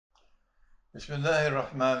Bismillahir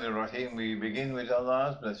Rahmanir Rahim. We begin with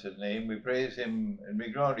Allah's blessed name. We praise Him and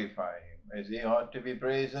we glorify Him as He ought to be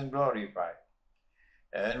praised and glorified.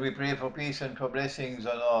 And we pray for peace and for blessings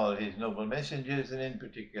on all His noble messengers, and in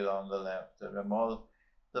particular on the left of them all,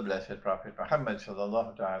 the blessed Prophet Muhammad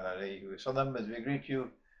sallallahu ta'ala alayhi wa sallam, as we greet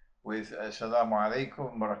you with Assalamu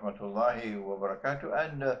alaikum wa rahmatullahi wa barakatuh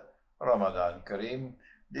and Ramadan Kareem.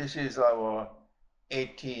 This is our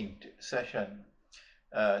 18th session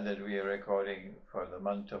that we are recording for the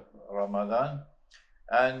month of Ramadan.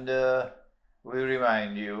 And we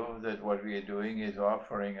remind you that what we are doing is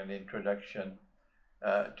offering an introduction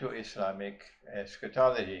to Islamic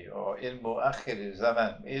eschatology, or ilmu akhir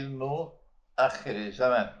zaman, ilmu akhir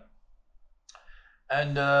zaman.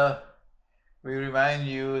 And we remind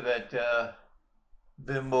you that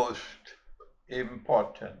the most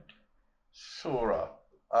important surah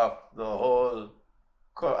of the whole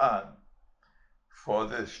Quran for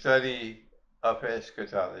the study of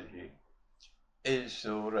eschatology is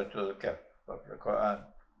Surah Al-Kahf of the Quran.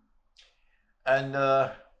 And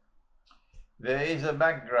there is a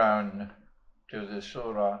background to the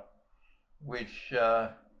surah which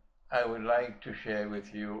I would like to share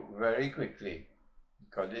with you very quickly,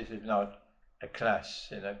 because this is not a class.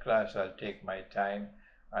 In a class I'll take my time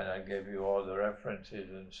and I'll give you all the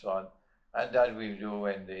references and so on, and that we'll do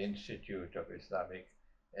when the Institute of Islamic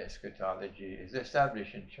Eschatology is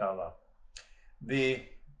established, inshallah. The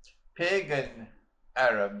pagan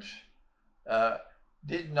Arabs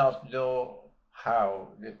did not know how,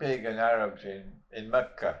 the pagan Arabs in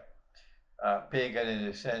Mecca, pagan in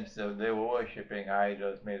the sense that they were worshipping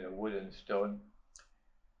idols made of wood and stone.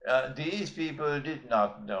 These people did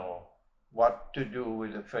not know what to do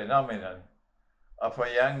with the phenomenon of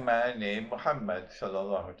a young man named Muhammad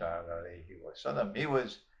sallallahu alayhi wasallam. He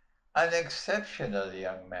was an exceptional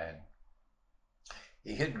young man.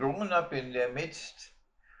 He had grown up in their midst,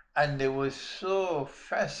 and they were so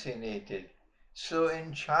fascinated, so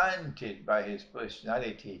enchanted by his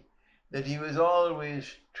personality, that he was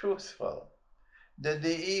always truthful, that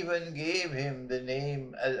they even gave him the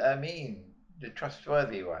name Al-Amin, the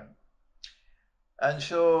trustworthy one. And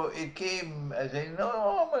so it came as an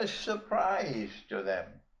enormous surprise to them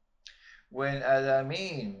when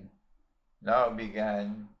Al-Amin now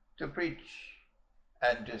began to preach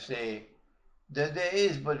and to say that there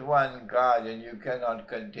is but one God and you cannot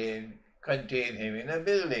contain him in a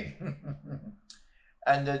building.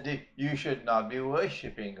 And that you should not be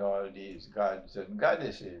worshipping all these gods and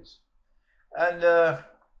goddesses. And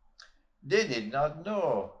they did not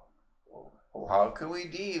know, how can we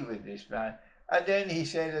deal with this man? And then he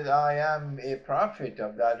said that I am a prophet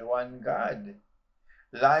of that one God,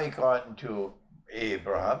 like unto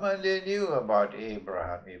Abraham, and they knew about Ibrahim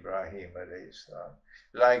alayhi salam,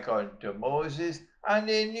 like unto Moses, and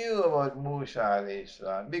they knew about Musa alayhi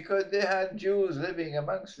salam, because they had Jews living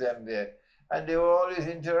amongst them there, and they were always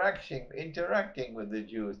interacting with the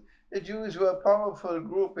Jews. The Jews were a powerful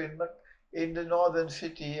group in the northern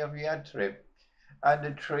city of Yathrib, and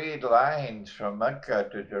the trade lines from Mecca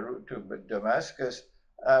to Damascus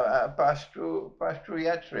passed through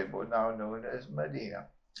Yathrib, now known as Medina.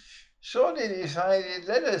 So they decided,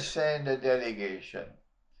 let us send a delegation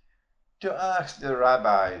to ask the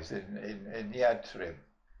rabbis in Yathrib,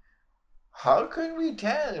 how can we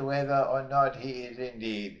tell whether or not he is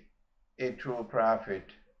indeed a true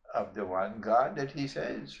prophet of the one God that he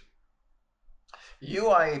says? You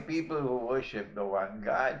are a people who worship the one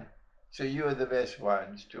God, so you are the best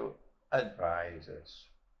ones to advise us.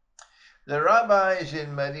 The rabbis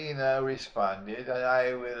in Medina responded, and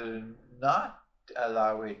I will not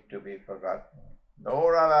allow it to be forgotten. No,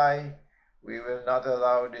 Rabbi, we will not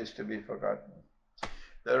allow this to be forgotten.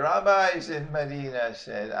 The rabbis in Medina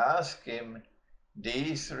said, ask him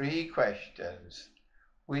these three questions,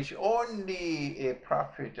 which only a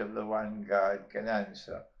prophet of the one God can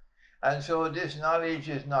answer. And so this knowledge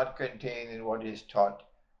is not contained in what is taught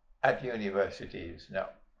at universities. No.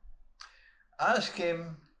 Ask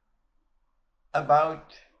him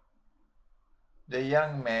about the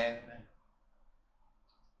young man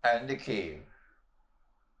and the cave.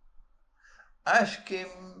 Ask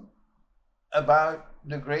him about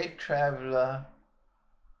the great traveler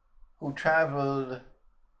who traveled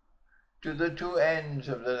to the two ends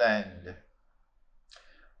of the land.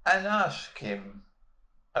 And ask him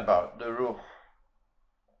about the Ruh.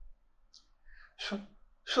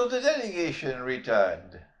 So the delegation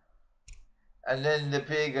returned. And then the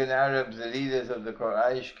pagan Arabs, the leaders of the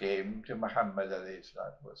Quraysh, came to Muhammad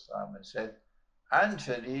والسلام, and said,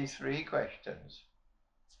 answer these three questions.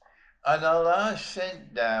 And Allah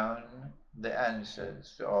sent down the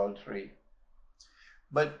answers to all three.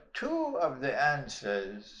 But two of the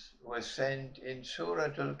answers were sent in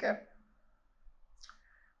Surah Al-Kahf,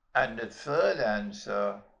 and the third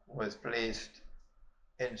answer was placed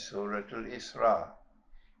in Surah Al-Isra,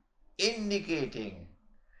 indicating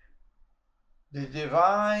the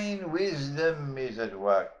divine wisdom is at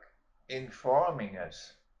work, informing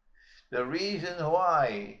us the reason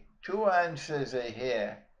why two answers are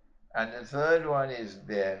here and the third one is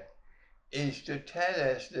there is to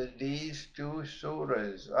tell us that these two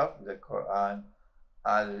surahs of the Quran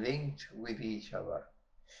are linked with each other.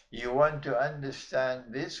 You want to understand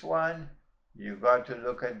this one, you got to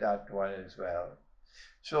look at that one as well.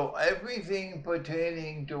 So everything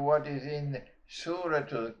pertaining to what is in Surah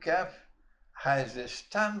Al-Kahf has the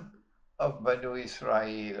stamp of Banu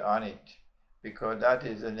Israel on it, because that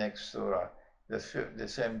is the next surah. The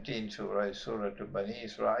 17th surah is Surah to Bani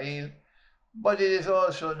Israel, but it is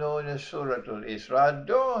also known as Surah Al-Isra.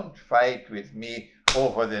 Don't fight with me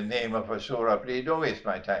over the name of a surah, please. Don't waste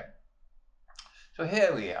my time. So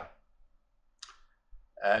here we are.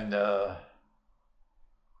 And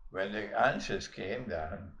when the answers came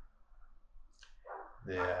down,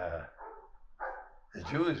 the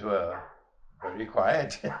Jews were very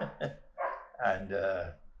quiet. And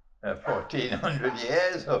 1400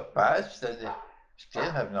 years have passed and they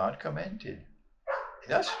still have not commented.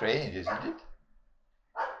 That's strange, isn't it?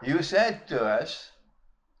 You said to us,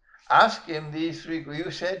 ask him these three,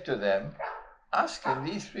 you said to them, ask him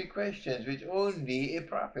these three questions which only a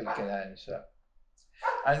prophet can answer.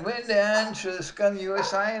 And when the answers come, you are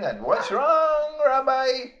silent. What's wrong,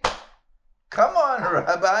 Rabbi? Come on,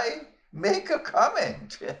 Rabbi, make a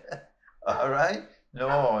comment. All right?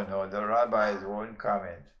 No, the rabbis won't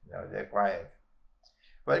comment. No, they're quiet.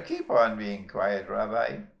 Well, keep on being quiet,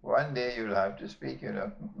 Rabbi. One day you'll have to speak, you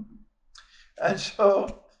know. And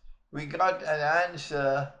so we got an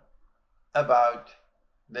answer about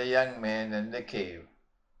the young man in the cave.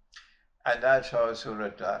 And that's how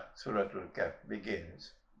Surah Al-Kahf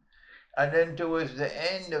begins. And then towards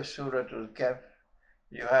the end of Surah Al-Kahf,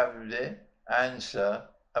 you have the answer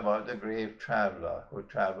about the grave traveler who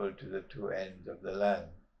traveled to the two ends of the land.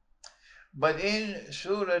 But in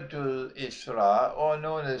Surah Al-Isra, or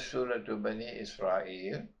known as Surah Bani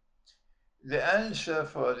Israel, the answer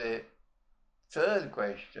for the third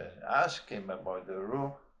question, ask him about the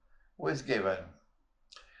Ruh, was given.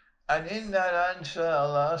 And in that answer,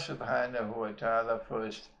 Allah subhanahu wa ta'ala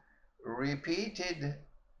first repeated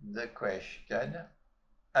the question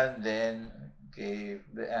and then gave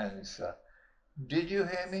the answer. Did you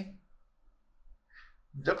hear me?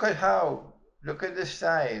 Look at how, look at the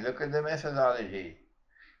style, look at the methodology.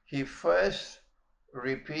 He first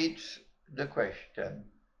repeats the question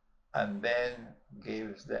and then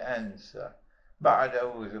gives the answer. بعد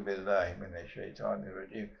أعوذ بالله من الشيطان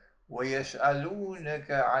الرجيم ويسألونك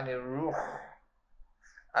عن الروح,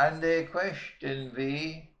 and they question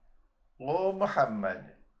thee, O Muhammad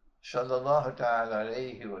sallallahu ta'ala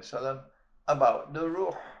alayhi wa sallam, about the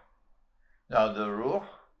ruh. Now the ruh,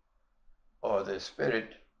 or the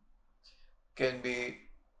spirit, can be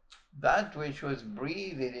that which was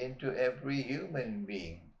breathed into every human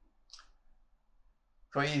being.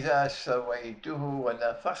 فَإِذَا سَوَيْتُهُ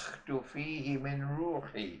وَنَفَخْتُ فِيهِ مِنْ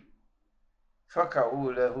رُوحِي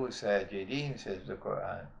فَقَعُوا لَهُ سَاجِدِينَ, says the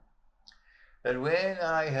Quran. That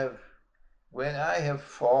when I have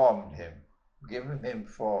formed him, given him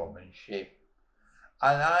form and shape,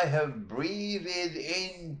 and I have breathed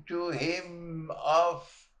into him of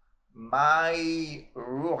my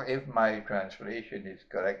ruh, if my translation is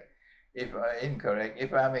correct, if incorrect,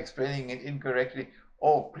 if I'm explaining it incorrectly,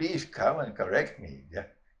 oh, please come and correct me. Yeah?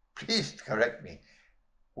 Please correct me.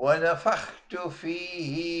 وَنَفَخْتُ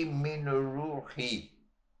فِيهِ مِنْ رُوحِي.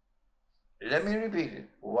 Let me repeat it.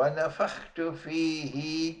 وَنَفَخْتُ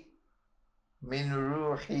فِيهِ مِنْ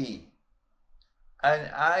رُوحِي. And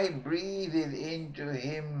I breathed into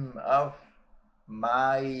him of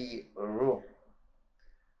my ruh.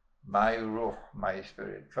 My ruh, my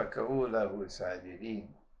spirit. فَكَعُوا لَهُ سَاجِدِينَ.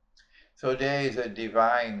 So there is a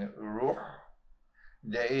divine ruh.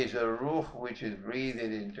 There is a ruh which is breathed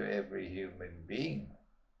into every human being.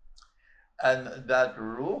 And that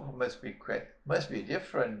ruh must be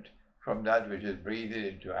different from that which is breathed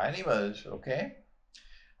into animals, okay?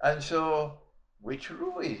 And so, which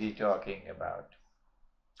ruh is he talking about?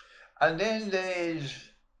 And then there is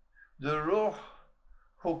the ruh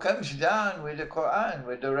who comes down with the Quran,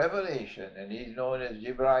 with the revelation, and he's known as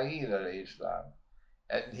Jibreel alayhi salam.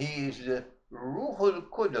 And he is the Ruhul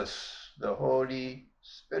Qudus, the Holy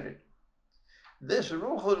Spirit. This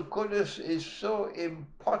Ruhul Qudus is so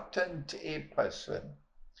important a person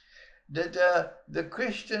that the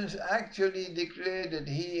Christians actually declare that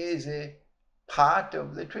he is a part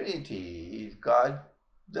of the Trinity. He's God,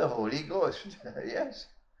 the Holy Ghost. Yes.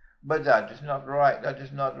 But that is not right. That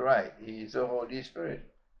is not right. He is the Holy Spirit.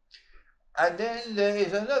 And then there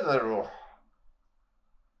is another Ruh,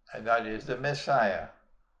 and that is the Messiah.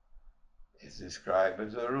 It's described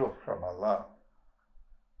as a Ruh from Allah.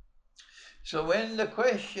 So when the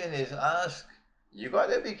question is asked, you got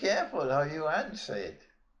to be careful how you answer it.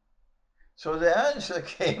 So the answer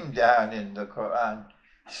came down in the Quran.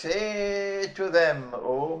 Say to them,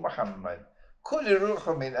 O Muhammad, Kul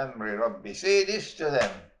ruhu min amri Rabbi. Say this to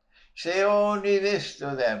them. Say only this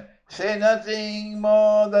to them. Say nothing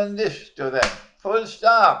more than this to them. Full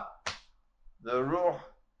stop. The ruh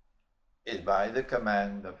is by the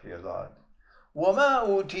command of your Lord. وَمَا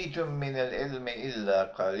أُوتِيتُم مِّنَ الْعِلْمِ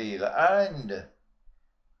إِلَّا قَلِيلًا. And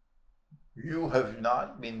you have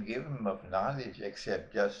not been given of knowledge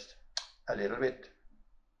except just a little bit.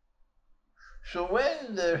 So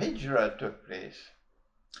when the Hijrah took place,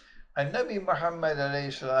 and Nabi Muhammad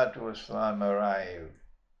والسلام, arrived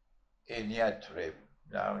in Yathrib,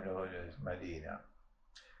 now known as Medina,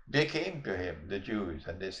 they came to him, the Jews,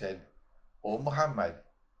 and they said, O Muhammad,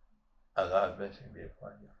 Allah's blessing be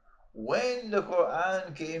upon you. When the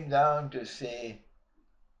Quran came down to say,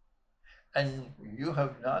 and you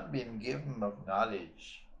have not been given of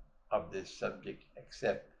knowledge of this subject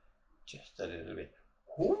except just a little bit,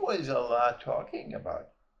 who was Allah talking about?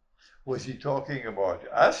 Was he talking about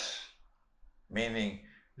us? Meaning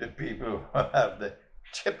the people who have the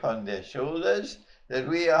chip on their shoulders, that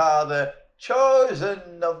we are the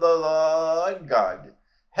chosen of the Lord God.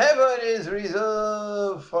 Heaven is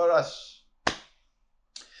reserved for us.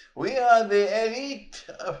 We are the elite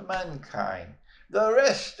of mankind. The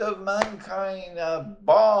rest of mankind are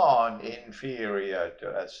born inferior to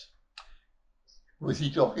us. Was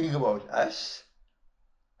he talking about us?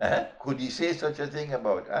 Could he say such a thing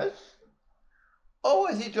about us? Or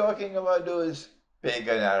was he talking about those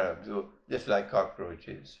pagan Arabs who just like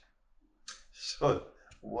cockroaches? So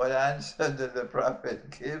what answer did the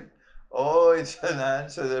Prophet give? Oh, it's an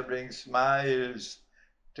answer that brings smiles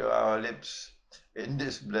to our lips. In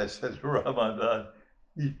this blessed Ramadan,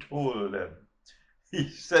 he told them, he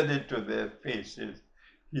said it to their faces.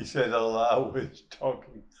 He said Allah was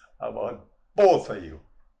talking about both of you.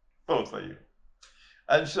 Both of you.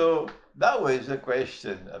 And so that was the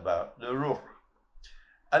question about the Ruh.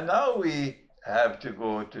 And now we have to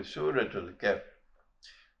go to Surah Al-Kahf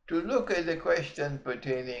to look at the question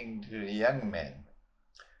pertaining to the young men,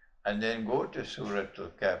 and then go to Surah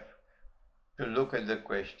Al-Kahf to look at the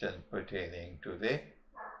question pertaining to the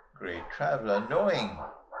great traveler, knowing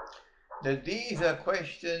that these are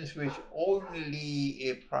questions which only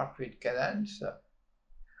a prophet can answer.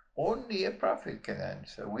 Only a prophet can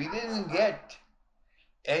answer. We didn't get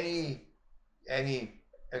any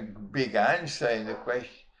big answer in the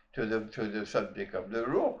question to the subject of the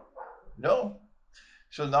Ruh. No.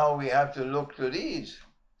 So now we have to look to these.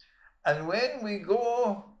 And when we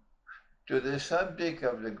go to the subject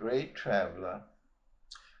of the great traveler,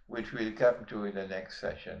 which we'll come to in the next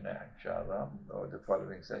session, inshallah, or the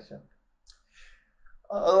following session,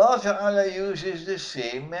 Allah Ta'ala uses the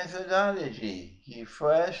same methodology. He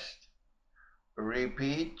first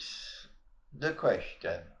repeats the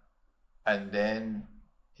question, and then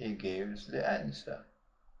he gives the answer.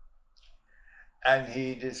 And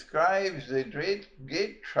he describes the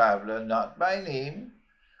great traveler not by name,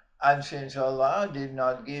 and since Allah did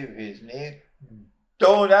not give his name,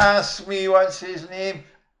 don't ask me what's his name.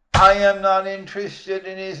 I am not interested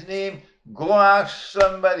in his name. Go ask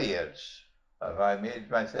somebody else. Have I made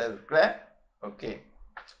myself clear? Okay.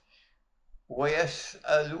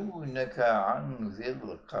 وَيَسْأَلُونَكَ عَنْ ذِي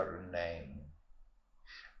الْقَرْنَيْنِ.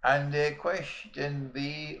 And they question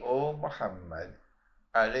thee, O Muhammad,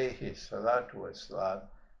 alayhi salatu wasalam,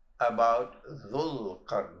 about Dhul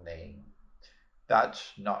Qarnain.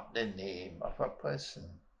 That's not the name of a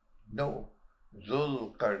person. No,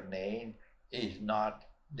 Dhul Qarnain is not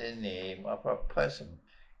the name of a person.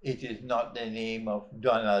 It is not the name of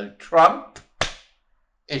Donald Trump.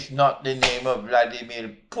 It's not the name of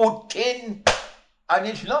Vladimir Putin. And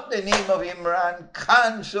it's not the name of Imran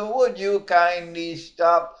Khan. So would you kindly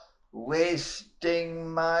stop wasting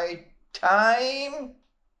my time?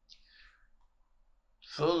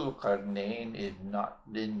 Dhul Qarnain is not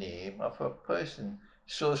the name of a person.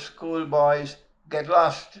 So schoolboys, get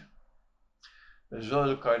lost.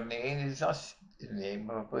 Dhul Qarnain is not the name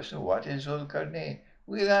of a person. What is Dhul Qarnain?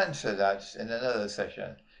 We'll answer that in another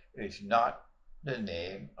session. It's not the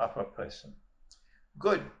name of a person.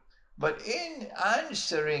 Good. But in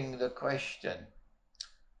answering the question,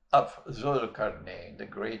 of Dhul Qarnain, the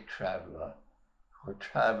great traveler who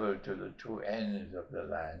traveled to the two ends of the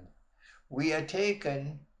land, we are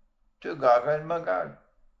taken to Gog and Magog.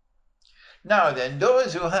 Now then,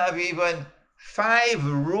 those who have even 5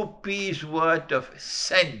 rupees worth of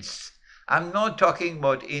sense, I'm not talking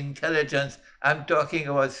about intelligence, I'm talking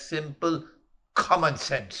about simple common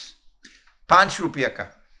sense. 5 rupiya ka.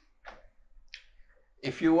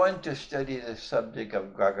 If you want to study the subject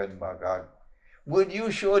of Gog and Magog, would you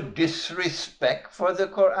show disrespect for the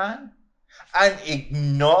Quran and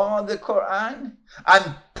ignore the Quran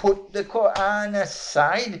and put the Quran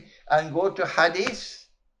aside and go to Hadith?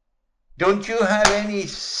 Don't you have any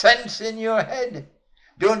sense in your head?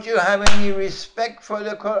 Don't you have any respect for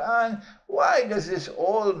the Quran? Why does this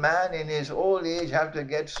old man in his old age have to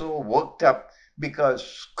get so worked up? Because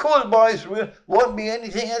schoolboys won't be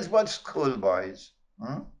anything else but schoolboys.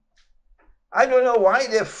 I don't know why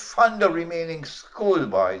they're fond of remaining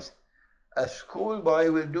schoolboys. A schoolboy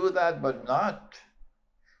will do that, but not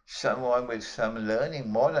someone with some learning,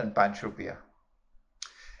 more than 5 rupiya.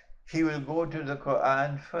 He will go to the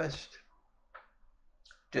Quran first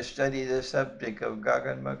to study the subject of Gog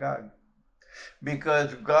and Magog.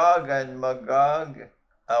 Because Gog and Magog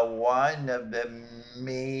are one of the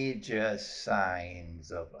major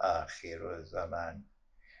signs of Akhir Zaman.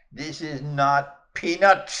 This is not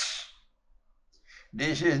peanuts.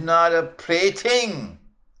 This is not a plaything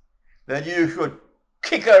that you should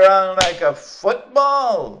kick around like a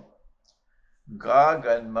football. Gog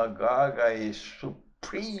and Magog are a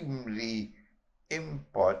supremely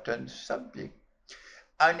important subject.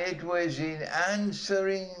 And it was in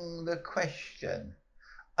answering the question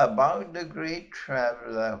about the great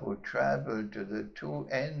traveler who traveled to the two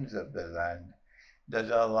ends of the land that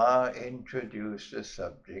Allah introduced the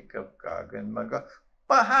subject of Gog and Magog.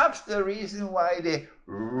 Perhaps the reason why they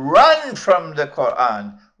run from the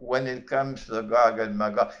Quran when it comes to Gog and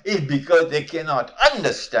Magog is because they cannot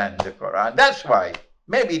understand the Quran. That's why.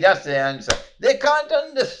 Maybe that's the answer. They can't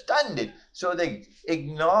understand it, so they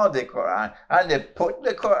ignore the Quran and they put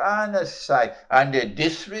the Quran aside and they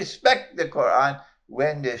disrespect the Quran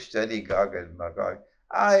when they study Gog and Magog.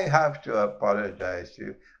 I have to apologize to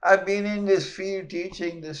you. I've been in this field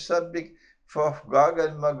teaching the subject for Gog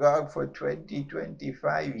and Magog for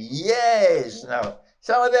 25 years now.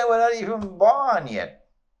 Some of them were not even born yet.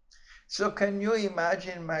 So can you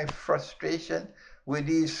imagine my frustration with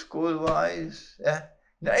these schoolboys?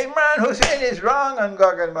 Now, Imran Hussein is wrong on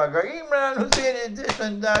Gog and Magog. Imran Hussein is this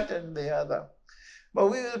and that and the other. But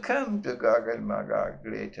we will come to Gog and Magog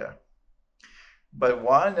later. But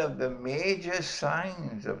one of the major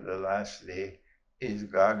signs of the last day is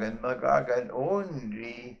Gog and Magog, and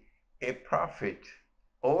only a prophet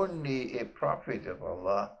of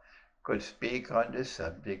Allah could speak on the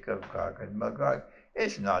subject of Gog and Magog.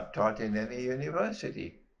 It's not taught in any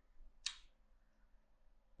university.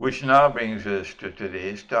 Which now brings us to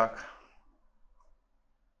today's talk,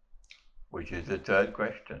 which is the third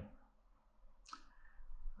question,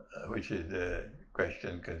 which is the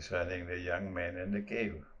question concerning the young men in the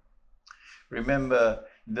cave. Remember,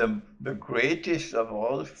 the greatest of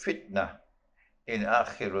all fitna in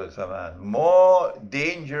Akhir Zaman, more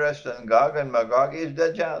dangerous than Gog and Magog, is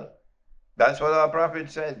Dajjal. That's what our Prophet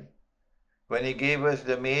said when he gave us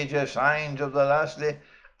the major signs of the last day.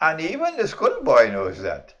 And even the schoolboy knows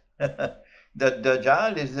that. That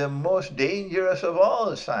Dajjal is the most dangerous of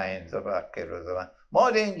all signs of Akhir Zaman,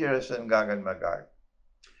 more dangerous than Gog and Magog.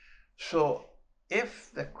 So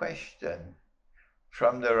if the question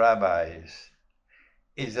from the rabbis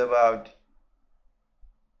is about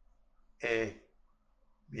a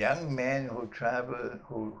young man who traveled,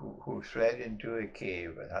 who fled into a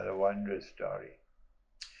cave and had a wondrous story.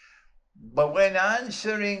 But when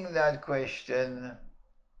answering that question,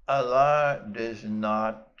 Allah does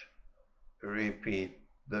not repeat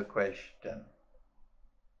the question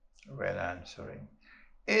when answering.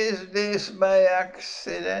 Is this by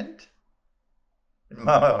accident?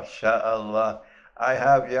 MashaAllah. I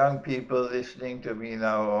have young people listening to me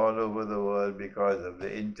now all over the world because of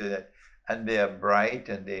the internet, and they are bright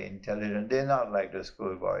and they're intelligent. They're not like the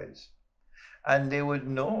schoolboys. And they would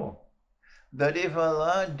know that if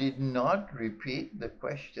Allah did not repeat the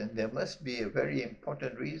question, there must be a very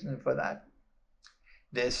important reason for that.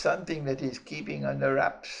 There's something that is keeping under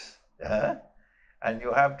wraps, and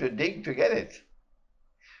you have to dig to get it.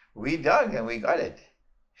 We dug and we got it.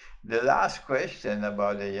 The last question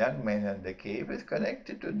about the young men in the cave is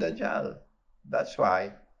connected to Dajjal. That's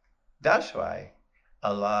why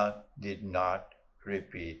Allah did not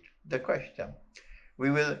repeat the question.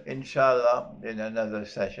 We will, inshallah, in another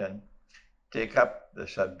session, take up the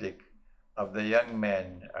subject of the young men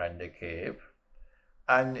in the cave.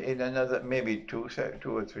 And in another, maybe two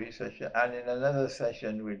or three sessions, and in another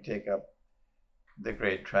session, we'll take up the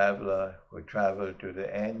great traveler who traveled to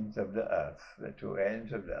the ends of the earth, the two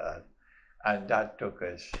ends of the earth, and that took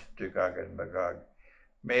us to Gog and Magog.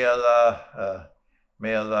 May Allah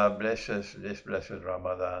bless us this blessed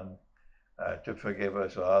Ramadan, to forgive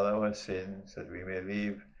us all our sins, that we may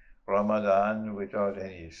leave Ramadan without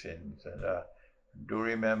any sins. And do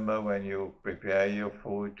remember, when you prepare your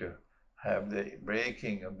food to have the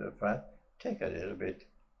breaking of the fast, take a little bit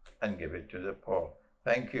and give it to the poor.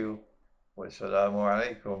 Thank you. Wassalamu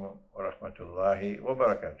alaikum wa rahmatullahi wa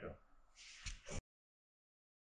barakatuh.